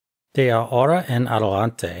De ahora en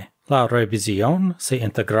adelante, la revisión se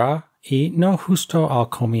integra y no justo al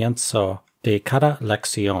comienzo de cada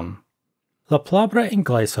lección. La palabra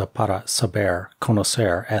inglesa para saber,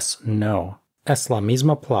 conocer es know. Es la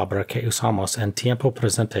misma palabra que usamos en tiempo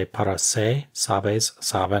presente para sé, sabes,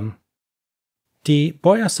 saben. Di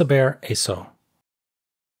voy a saber eso.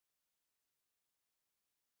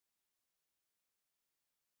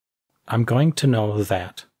 I'm going to know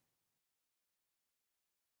that.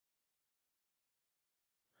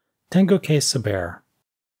 Tengo que saber.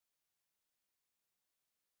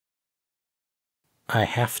 I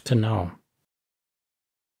have to know.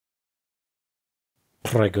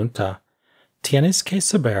 Pregunta. ¿Tienes que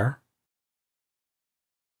saber?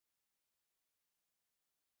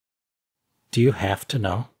 Do you have to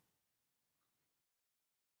know?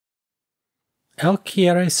 Él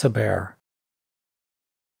quiere saber.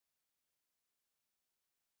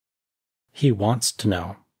 He wants to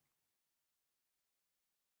know.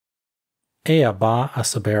 Ella va a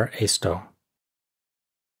saber esto.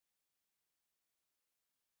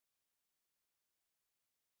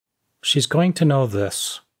 She's going to know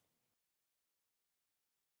this.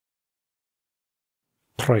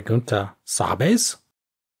 Pregunta. ¿Sabes?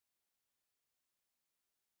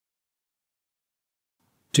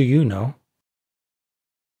 Do you know?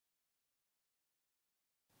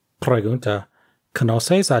 Pregunta.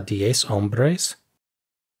 ¿Conoces a 10 hombres?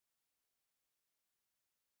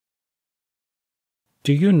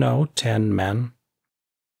 Do you know 10 men?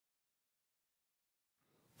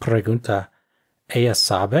 Pregunta. ¿Ella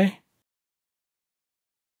sabe?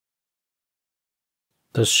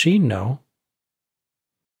 Does she know?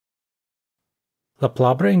 La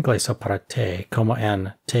palabra inglesa para te, como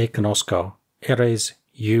en te conozco, eres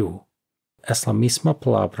you. Es la misma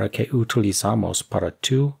palabra que utilizamos para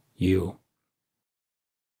tú, you.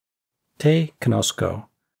 Te conozco.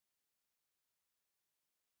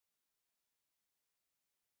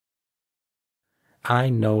 I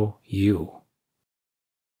know you.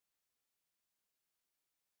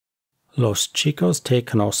 Los chicos te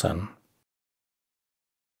conocen.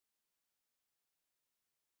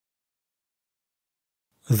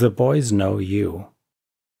 The boys know you.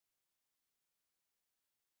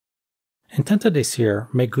 Intenta decir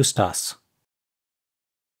me gustas.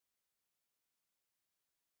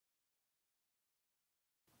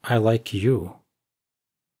 I like you.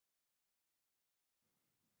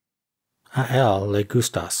 A él le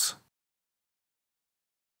gustas.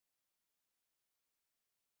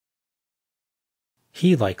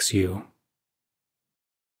 He likes you.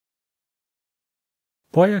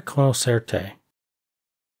 Voy a conocerte.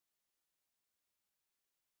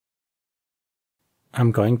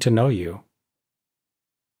 I'm going to know you.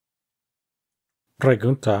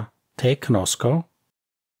 Pregunta, ¿te conozco?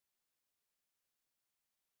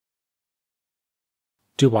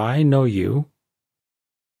 Do I know you?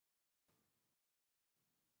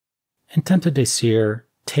 Intenta decir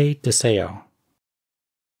te deseo.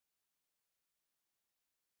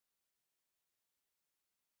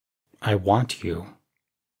 I want you.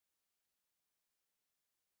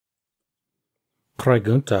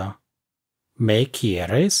 Pregunta, ¿me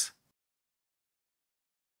quieres?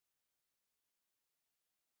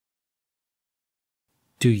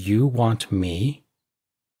 Do you want me?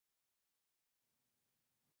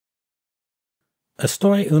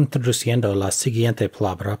 Estoy introduciendo la siguiente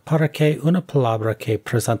palabra para que una palabra que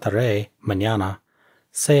presentaré mañana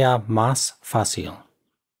sea más fácil.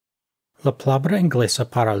 La palabra inglesa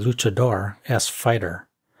para luchador es fighter.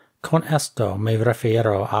 Con esto me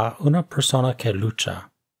refiero a una persona que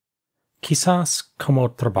lucha. Quizás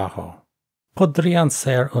como trabajo. Podrían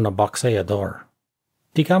ser un boxeador.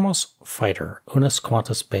 Digamos fighter unas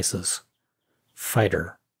cuantas veces.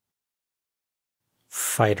 Fighter.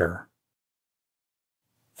 Fighter.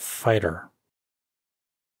 Fighter.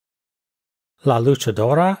 La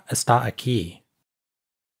luchadora está aquí.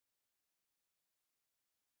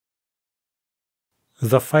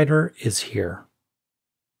 The fighter is here.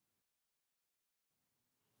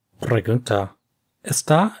 Pregunta,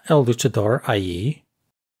 ¿está el luchador allí?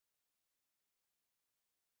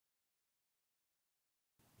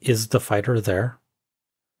 Is the fighter there?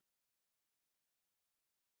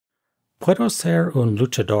 Puedo ser un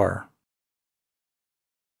luchador.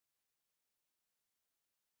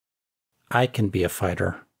 I can be a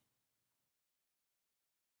fighter.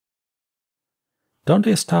 ¿Dónde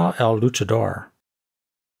está el luchador?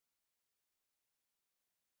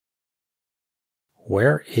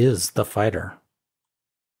 Where is the fighter?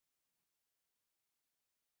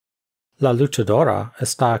 La luchadora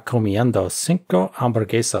está comiendo 5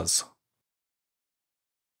 hamburguesas.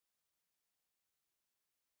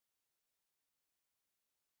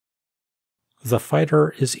 The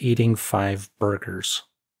fighter is eating 5 burgers.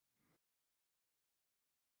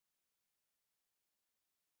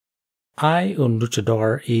 Hay un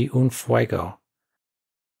luchador y un fuego.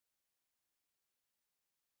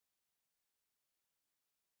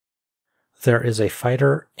 There is a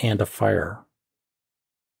fighter and a fire.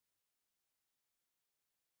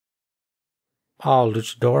 Al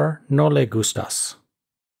luchador no le gustas.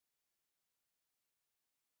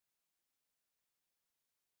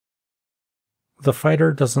 The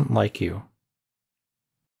fighter doesn't like you.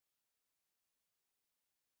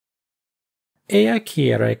 Ella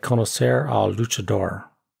quiere conocer al luchador.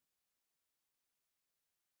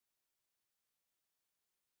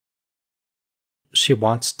 She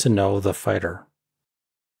wants to know the fighter.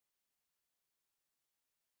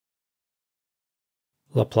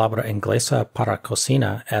 La palabra inglesa para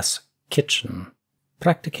cocina es kitchen.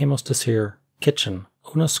 Practiquemos decir kitchen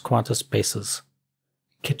unas cuantas veces.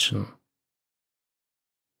 Kitchen.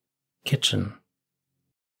 Kitchen.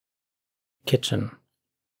 Kitchen.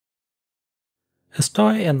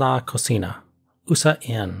 Estoy en la cocina. Usa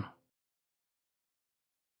en.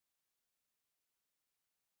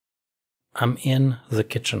 I'm in the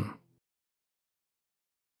kitchen.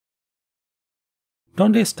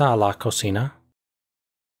 ¿Dónde está la cocina?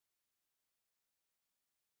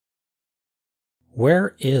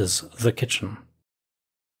 Where is the kitchen?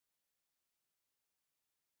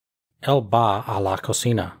 Él va a la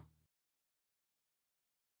cocina.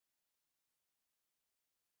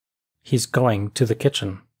 He's going to the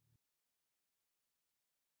kitchen.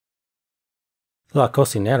 La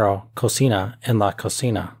cocinero cocina en la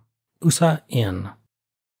cocina. Usa en.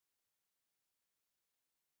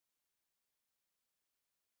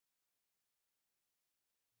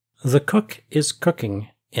 The cook is cooking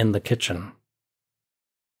in the kitchen.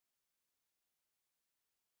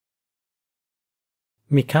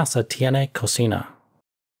 Mi casa tiene cocina.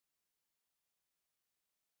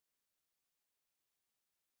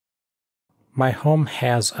 My home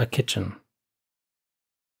has a kitchen.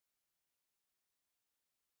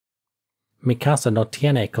 Mi casa no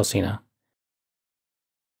tiene cocina.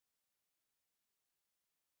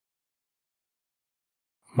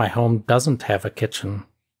 My home doesn't have a kitchen.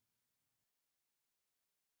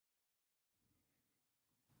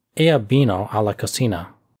 Ella vino a la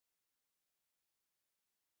cocina.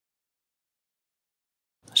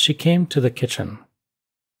 She came to the kitchen.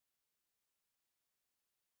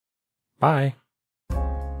 Bye.